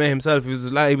of MMA himself. He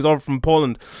was over from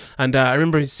Poland, and I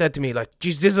remember he said to me like,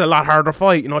 "Geez, this is a lot harder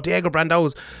fight. Diego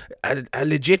Brandao's a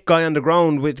legit guy on the ground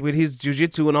with his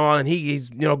jiu-jitsu and all, and he's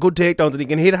good takedowns and he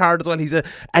can hit hard as well. He's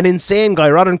an insane guy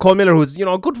rather than Cole Miller, who's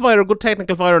a good fighter, good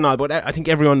technical fighter and all. But I think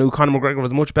everyone knew Conor McGregor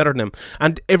was much better than him,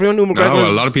 and everyone knew McGregor. No,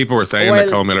 a lot of people were saying that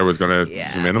Cole Miller was going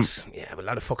to win him. Yeah, but a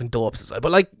lot of fucking dopes as well.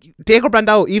 But like Diego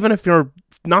Brandao, even if you're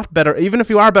not better, even if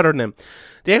you are better than him,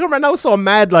 Diego Brandao so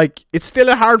mad, like it's still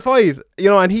a hard fight,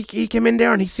 and he came in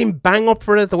there and he seemed bang up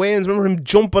for it at the weigh-ins. Remember him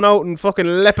jumping out and fucking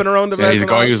leaping around the place. Yeah, he's a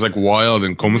guy who's like wild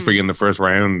and comfy in the first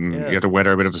round, and you have to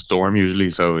weather a bit of a storm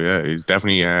usually. So yeah, he's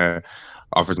definitely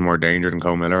offers more danger than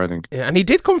Cole Miller, I think. Yeah, and he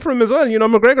did come for him as well.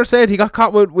 McGregor said he got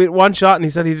caught with one shot, and he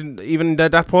said he didn't, even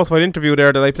that post-fight interview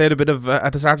there that I played a bit of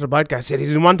at the start of the podcast, said he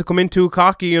didn't want to come in too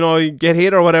cocky, get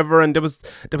hit or whatever, and there was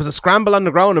a scramble on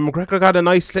the ground, and McGregor got a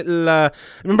nice little,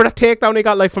 remember that takedown he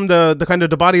got like from the kind of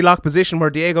the body lock position where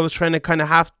Diego was trying to kind of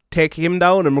half take him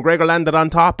down, and McGregor landed on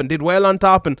top and did well on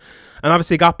top, and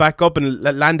obviously got back up and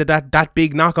landed that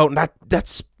big knockout, and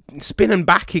that's spinning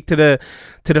back kick to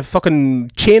the fucking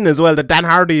chin as well that Dan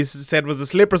Hardy said was a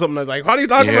slip or something. I was like, what are you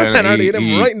talking about? Dan Hardy hit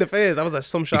him right in the face. That was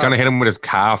some shot. He kind of hit him with his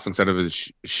calf instead of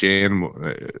his shin,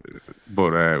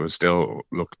 but it was still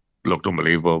looked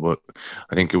unbelievable. But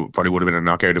I think it probably would have been a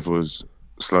knockout if it was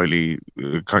slightly.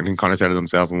 Conor said it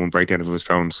himself in one breakdown if it was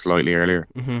thrown slightly earlier.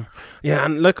 Mm-hmm. Yeah,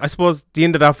 and look, I suppose the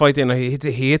end of that fight, he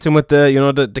hits him with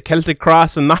the Celtic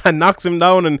cross and knocks him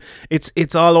down, and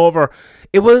it's all over.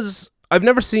 It was. I've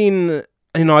never seen,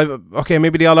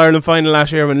 maybe the All-Ireland final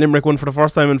last year when Limerick won for the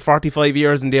first time in 45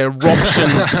 years, and the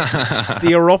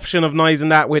eruption of noise in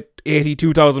that with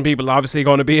 82,000 people, obviously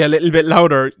going to be a little bit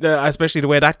louder, especially the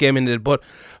way that game ended. But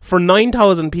for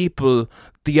 9,000 people,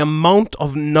 the amount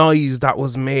of noise that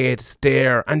was made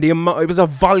there, and it was a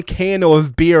volcano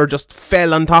of beer just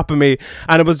fell on top of me,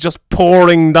 and it was just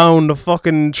pouring down the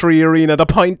fucking Tree Arena, the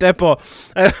Point Depot.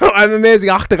 I'm amazed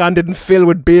the Octagon didn't fill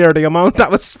with beer, the amount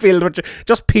that was spilled, with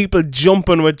just people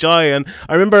jumping with joy. And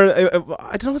I remember,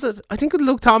 I don't know, I think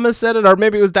Luke Thomas said it, or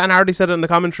maybe it was Dan Hardy said it in the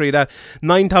commentary, that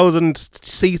 9,000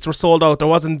 seats were sold out. There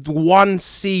wasn't one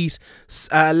seat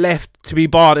left to be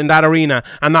bought in that arena,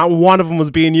 and not one of them was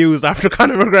being used after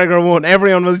Conor McGregor won.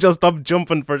 Everyone was just up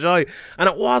jumping for joy, and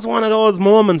it was one of those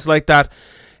moments like that.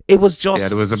 It was just... Yeah,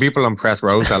 there was the people on press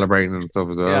row celebrating and stuff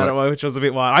as well. Yeah, which was a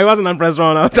bit wild. I wasn't on press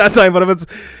row at that time, but it was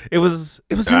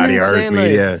the Irish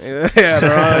media. Yeah,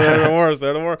 they're the worst.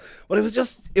 But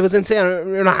it was insane.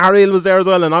 Ariel was there as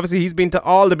well, and obviously he's been to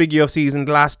all the big UFCs in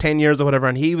the last 10 years or whatever,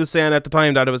 and he was saying at the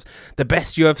time that it was the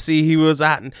best UFC he was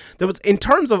at. And there was, in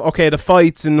terms of, the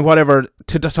fights and whatever,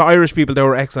 to Irish people, they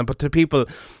were excellent, but to people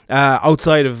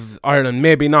outside of Ireland,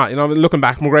 maybe not. Looking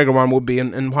back, McGregor one would be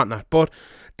and whatnot. But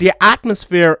the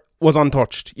atmosphere was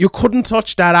untouched. You couldn't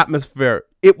touch that atmosphere.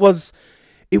 It was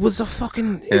a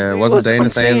fucking... Yeah, wasn't Dana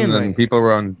saying, and people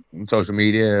were on social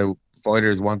media,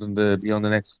 fighters wanting to be on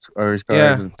the next Irish card.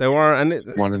 Yeah, they were, and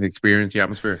wanted to experience the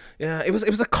atmosphere. Yeah, it was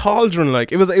a cauldron,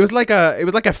 like it was like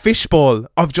a fishbowl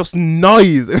of just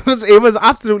noise. It was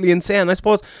absolutely insane. I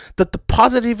suppose that the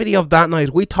positivity of that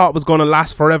night we thought was going to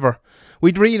last forever.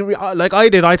 we'd really, like I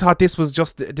did, I thought this was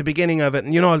just the beginning of it.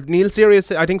 And, you know, Neil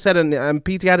Sirius, I think, said, and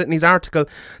PT had it in his article,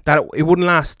 that it wouldn't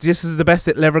last. This is the best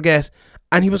it'll ever get.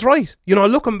 And he was right. You know,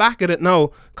 looking back at it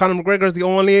now, Conor McGregor is the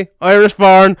only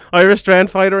Irish-born, Irish-trained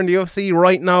fighter in the UFC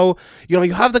right now. You know,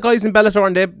 you have the guys in Bellator,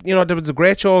 and they, you know, there was a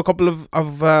great show a couple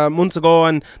of months ago,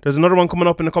 and there's another one coming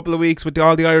up in a couple of weeks with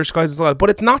all the Irish guys as well. But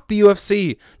it's not the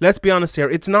UFC. Let's be honest here.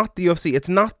 It's not the UFC. It's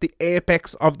not the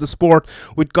apex of the sport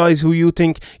with guys who you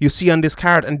think you see on this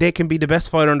card, and they can be the best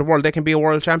fighter in the world. They can be a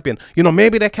world champion. You know,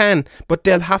 maybe they can, but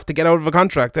they'll have to get out of a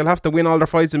contract. They'll have to win all their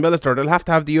fights in Bellator. They'll have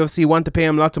to have the UFC want to pay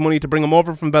him lots of money to bring him over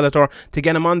from Bellator to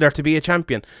get him on there to be a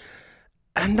champion.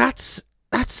 And that's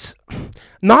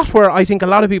not where I think a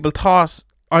lot of people thought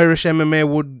Irish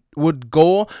MMA would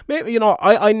go. Maybe, you know,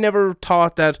 I never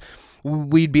thought that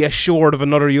we'd be assured of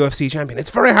another UFC champion.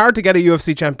 It's very hard to get a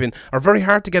UFC champion, or very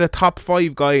hard to get a top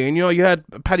 5 guy. And, you know, you had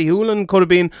Paddy Hoolan could have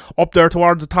been up there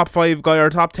towards the top 5 guy or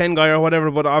top 10 guy or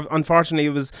whatever, but unfortunately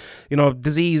it was, you know,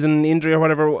 disease and injury or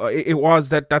whatever it was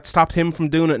that stopped him from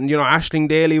doing it. And, you know, Aisling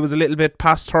Daly was a little bit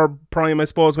past her prime, I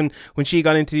suppose, when she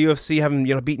got into the UFC, having,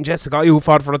 you know, beaten Jessica, who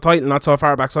fought for the title not so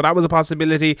far back. So that was a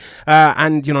possibility.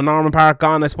 And, you know, Norman Park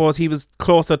gone, I suppose he was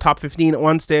close to the top 15 at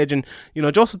one stage. And, you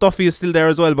know, Joseph Duffy is still there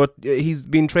as well, but he's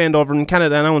been trained over in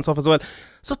Canada now and stuff as well.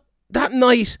 So that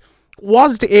night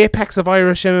was the apex of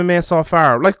Irish MMA so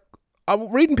far. Like,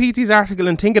 reading PT's article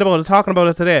and thinking about it, talking about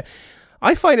it today,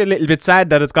 I find it a little bit sad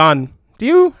that it's gone. Do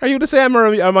you? Are you the same,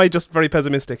 or am I just very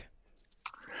pessimistic?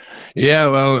 Yeah,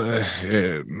 well,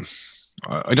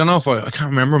 I don't know if I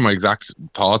can't remember my exact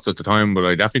thoughts at the time, but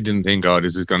I definitely didn't think, oh,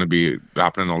 this is going to be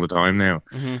happening all the time now.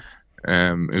 Mm-hmm.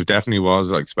 It definitely was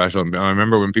like special. I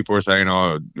remember when people were saying,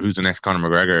 "Oh, who's the next Conor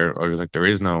McGregor?" I was like, "There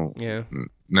is no. Yeah,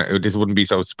 this wouldn't be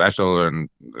so special and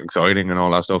exciting and all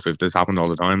that stuff if this happened all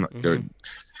the time. Like,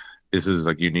 this is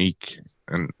like unique."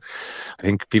 And I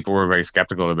think people were very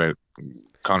skeptical about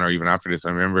Conor even after this. I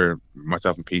remember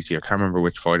myself and PC. I can't remember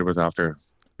which fight it was after.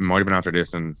 It might have been after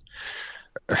this, and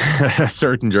a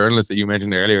certain journalist that you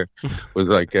mentioned earlier was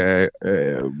like,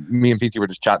 me and PC were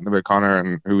just chatting about Conor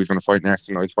and who was going to fight next,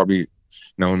 and I was probably,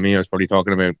 knowing me, I was probably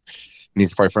talking about he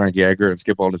needs to fight Frankie Edgar and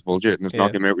skip all this bullshit and just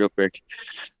knock him out real quick,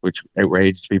 which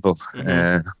outraged people.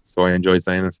 So I enjoyed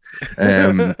saying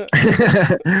it.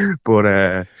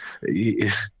 But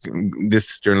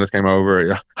this journalist came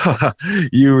over.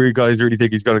 You guys really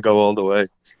think he's going to go all the way? And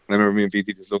I remember me and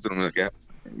PT just looked at him like, yeah,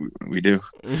 we do.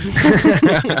 And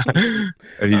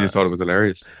he just thought it was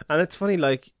hilarious. And it's funny,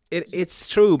 like, it's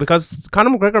true, because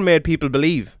Conor McGregor made people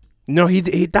believe. No, he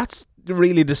that's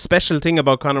really the special thing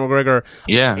about Conor McGregor.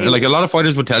 Yeah, like a lot of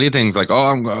fighters would tell you things like, "Oh,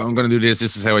 I'm going to do this.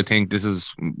 This is how I think. This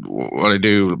is what I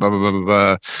do." Blah blah blah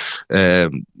blah blah.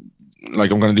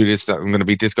 Like, I'm going to do this. I'm going to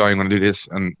beat this guy. I'm going to do this,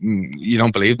 and you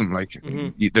don't believe them. Like,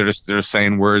 they're just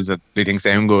saying words that they think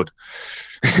sound good.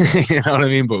 You know what I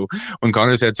mean? But when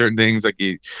Conor said certain things, like,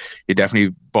 he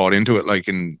definitely bought into it, like,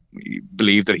 and he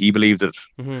believed that he believed it.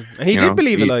 And he did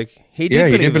believe it. Like, he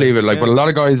did believe it. Like, but a lot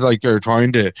of guys, like, are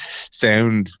trying to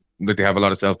sound like they have a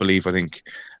lot of self-belief, I think,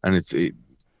 and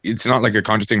it's not like a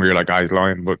conscious thing where you're like, he's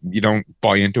lying, but you don't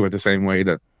buy into it the same way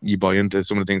that you buy into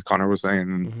some of the things Conor was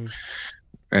saying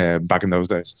back in those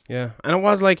days. Yeah, and it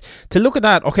was like, to look at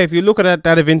that, okay, if you look at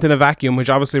that event in a vacuum, which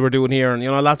obviously we're doing here, and,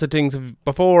 you know, lots of things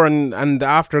before and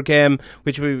after came,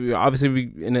 which we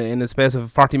obviously in a space of a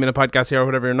 40-minute podcast here or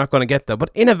whatever, you're not going to get that, but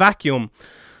in a vacuum,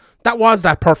 that was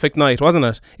that perfect night, wasn't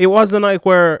it? It was the night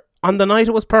where, on the night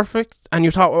it was perfect, and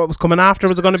you thought what was coming after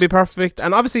was going to be perfect.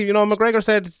 And obviously, you know, McGregor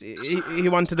said he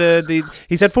wanted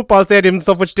he said football stadium and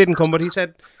stuff, which didn't come, but he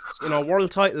said, you know,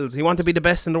 world titles. He wanted to be the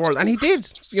best in the world, and he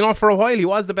did. You know, for a while he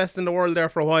was the best in the world there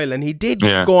for a while, and he did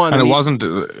go on. And it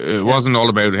wasn't all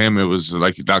about him. It was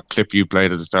like that clip you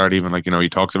played at the start. Even, like, you know, he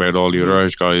talks about all the other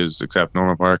Irish guys except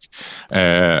Norman Park.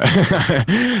 Like,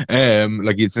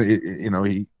 you know,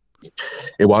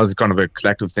 it was kind of a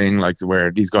collective thing, like, where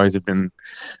these guys have been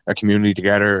a community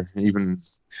together. Even,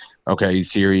 okay,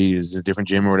 Siri is a different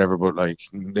gym or whatever, but, like,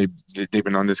 they've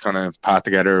been on this kind of path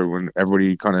together when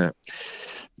everybody kind of,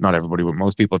 not everybody, but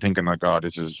most people thinking like, oh,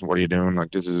 this is, what are you doing?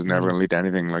 Like, this is never going to lead to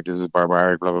anything. Like, this is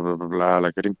barbaric, blah, blah, blah, blah, blah.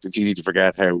 Like, I think it's easy to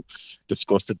forget how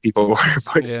disgusted people were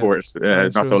by sport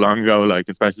not so long ago, like,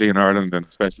 especially in Ireland, and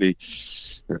especially,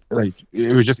 like,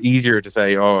 it was just easier to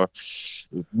say, oh,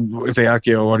 if they ask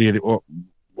you,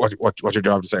 what what's your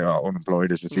job? To say, oh,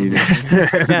 unemployed as you see.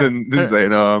 Then say,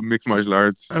 no, mixed martial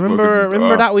arts. I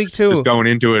remember that week too. Just going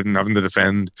into it and having to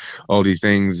defend all these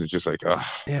things. It's just like,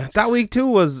 yeah, that week too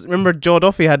was, remember Joe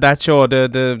Duffy had that show,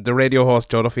 the radio host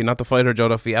Joe Duffy, not the fighter Joe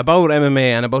Duffy, about MMA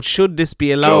and about should this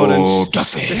be allowed Joe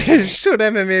Duffy. Should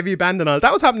MMA be banned and all.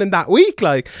 That was happening that week,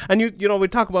 like, and you know, we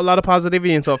talk about a lot of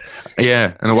positivity and stuff.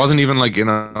 Yeah, and it wasn't even like, you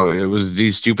know, it was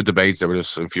these stupid debates that were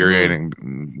just infuriating.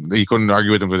 You couldn't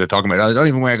argue with them because they're talking about, they don't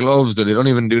even wear gloves, they don't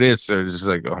even do this. So it's just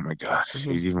like, oh my god,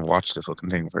 you even watch the fucking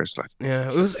thing first, like. Yeah,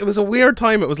 it was a weird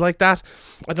time. It was like that.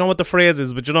 I don't know what the phrase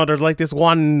is, but you know, there's like this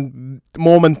one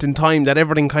moment in time that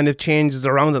everything kind of changes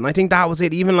around it. And I think that was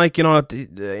it. Even like, you know, on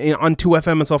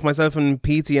 2FM and stuff, myself and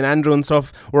Petey and Andrew and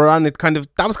stuff were on it.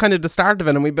 That was kind of the start of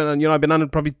it, and we've been, you know, I've been on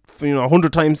it probably, you know,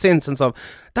 100 times since and stuff.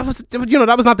 That was, you know,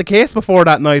 that was not the case before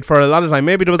that night for a lot of time.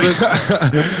 Maybe there was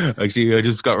actually, I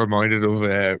just got reminded of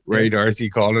Ray Darcy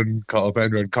calling Carl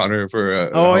Penrod Connor for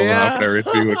a half an hour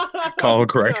interview with Carl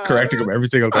correcting him every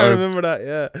single time. I remember that,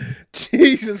 yeah.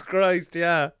 Jesus Christ,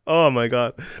 yeah. Oh my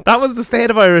god, that was the state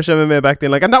of Irish MMA back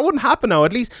then. Like, and that wouldn't happen now.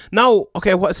 At least now,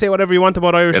 okay, say whatever you want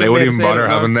about Irish. Yeah, they wouldn't even bother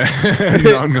having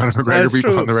non-Conor McGregor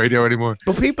people on the radio anymore.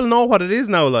 But people know what it is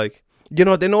now, like. You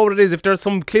know, they know what it is. If there's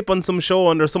some clip on some show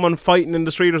and there's someone fighting in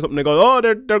the street or something, they go, oh,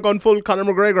 they're going full Conor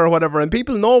McGregor or whatever. And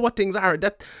people know what things are.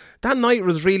 That night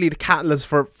was really the catalyst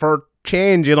for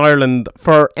change in Ireland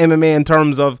for MMA in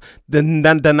terms of the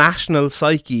national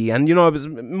psyche. And, you know, it was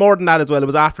more than that as well. It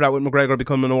was after that with McGregor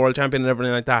becoming a world champion and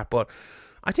everything like that. But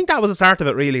I think that was the start of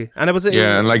it, really. And it was...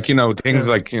 Yeah, and like, you know, things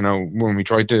like, you know, when we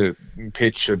tried to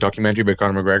pitch a documentary about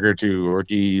Conor McGregor to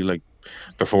RTÉ, like,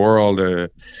 before all the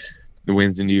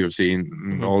wins in the UFC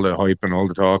and all the hype and all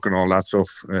the talk and all that stuff,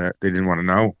 they didn't want to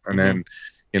know. And then,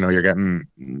 you know, you get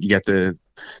the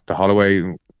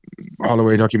Holloway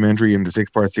documentary and the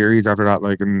 6-part series after that,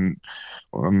 like, and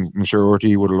I'm sure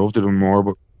RTÉ would have loved it more,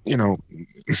 but, you know,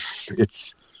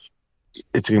 it's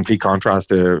a complete contrast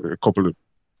to a couple of,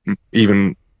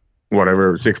 even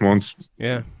whatever, 6 months,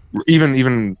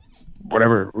 even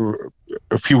whatever,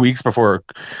 a few weeks before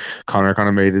Conor kind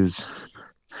of made his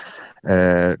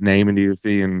name in the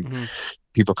UFC, and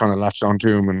people kind of latched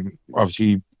onto him, and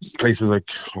obviously places like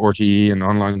RTÉ and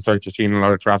online sites are seeing a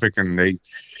lot of traffic, and they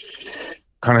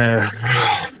kind of,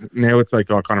 now it's like,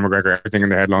 oh, Conor McGregor, everything in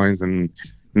the headlines, and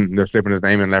they're slipping his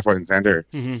name in left, right and centre.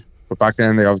 But back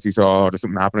then they obviously saw, oh, there's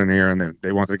something happening here, and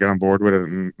they wanted to get on board with it,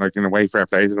 and like, in a way, fair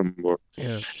play to them, but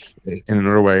in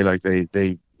another way, like,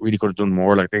 they really could have done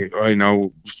more. Like, I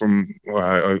know from,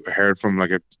 I heard from like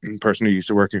a person who used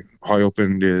to work high up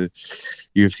in the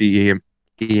UFC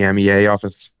EMEA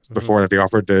office before that they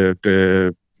offered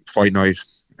the fight night,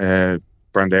 Brandao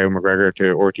McGregor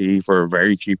to RTÉ for a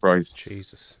very cheap price.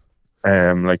 Jesus.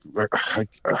 Like I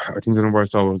think the number I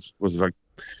saw was like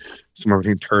somewhere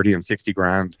between 30 and 60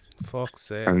 grand. Fuck's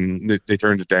sake. And they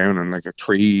turned it down, and like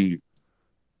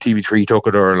TV3 took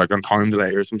it, or like on time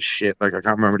delay or some shit. Like, I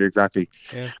can't remember exactly.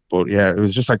 Yeah. But yeah, it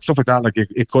was just like stuff like that. Like,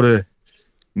 it could have,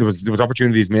 there was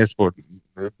opportunities missed, but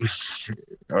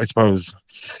I suppose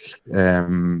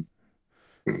it's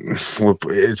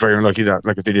very unlucky that,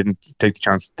 like, if they didn't take the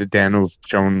chance then of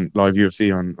showing live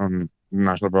UFC on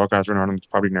national broadcaster in Ireland, it's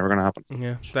probably never going to happen.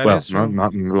 Yeah, that is true.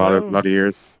 Not in a lot of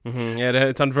years. Yeah,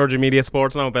 it's on Virgin Media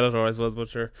Sports now, Bellator, I suppose, but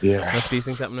sure. Yeah. There's these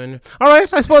things happening.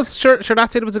 Alright, I suppose, sure,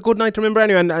 that's it. It was a good night to remember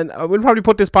anyway, and we'll probably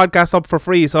put this podcast up for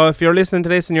free, so if you're listening to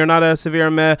this and you're not a severe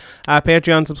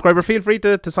Patreon subscriber, feel free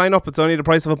to sign up. It's only the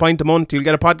price of a pint a month. You'll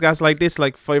get a podcast like this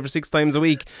like 5 or 6 times a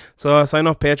week. So sign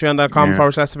up,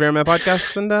 patreon.com/severe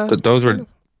podcast. And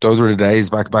those were the days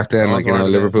back then. Like, you know,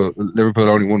 Liverpool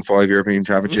only won 5 European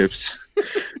Championships,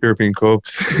 European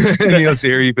Cups. Neil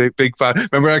Seary, big fan.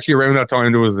 Remember, actually, around that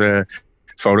time there was a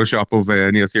Photoshop of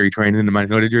Neil Seary training in the Man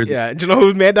United jersey. Yeah, do you know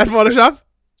who made that Photoshop?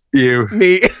 You.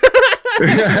 Me.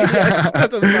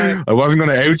 I wasn't going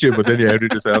to out you, but then you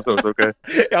outed yourself, so it's okay.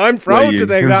 Yeah, I'm proud to take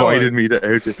that. You invited me to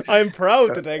out you. I'm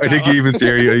proud to take that. I think even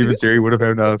Siri would have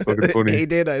found that fucking funny. He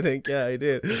did, I think. Yeah, he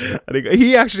did. I think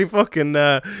he actually fucking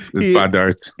it's bad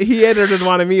darts. He edited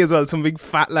one of me as well, some big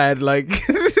fat lad like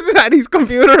at his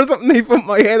computer or something. He put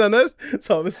my head on it,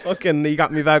 so it was fucking, he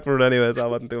got me back for it anyway, so I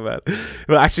wasn't too bad.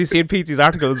 But actually seeing Pete's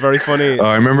article was very funny.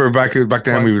 I remember back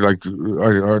then we was like,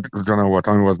 I don't know what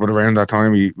time it was, but around that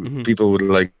time people would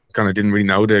like kind of didn't really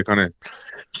know the kind of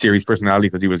Series personality,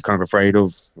 because he was kind of afraid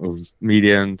of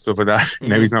media and stuff like that.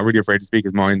 Now he's not really afraid to speak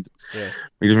his mind.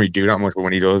 He doesn't really do that much, but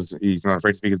when he does, he's not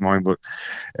afraid to speak his mind. But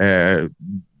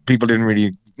people didn't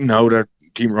really know that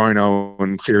Team Rhino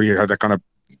and Series had that kind of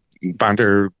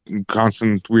banter,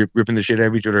 constant ripping the shit out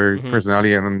of each other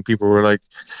personality, and people were like,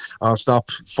 "Oh,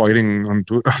 stop fighting on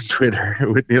Twitter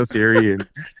with Neil Seery, and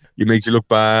it makes you look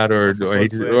bad," or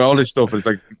all this stuff. It's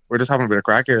like, we're just having a bit of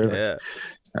crack here. Yeah.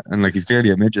 And like, he's clearly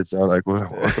a midget, so like, well,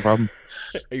 what's the problem?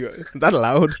 Isn't that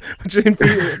allowed?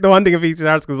 The one thing of PT's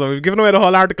articles, we've given away the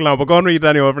whole article now, but go and read it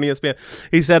anyway from ESPN.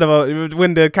 He said about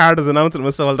when the Carter's announcement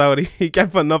was sold out, he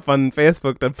kept putting up on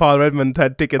Facebook that Paul Redmond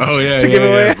had tickets to give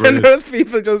away, and there was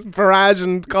people just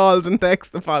barraging calls and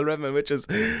texts to Paul Redmond, which is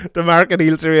the market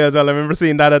heel series as well. I remember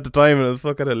seeing that at the time, and it was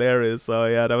fucking hilarious. So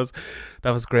yeah, that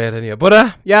was great anyway.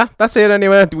 But yeah, that's it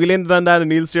anyway. We'll end it on that, a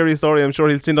Neil Seery story. I'm sure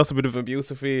he'll send us a bit of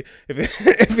abuse if he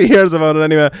hears about it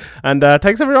anyway. And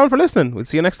thanks everyone for listening. We'll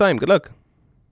see you next time. Good luck.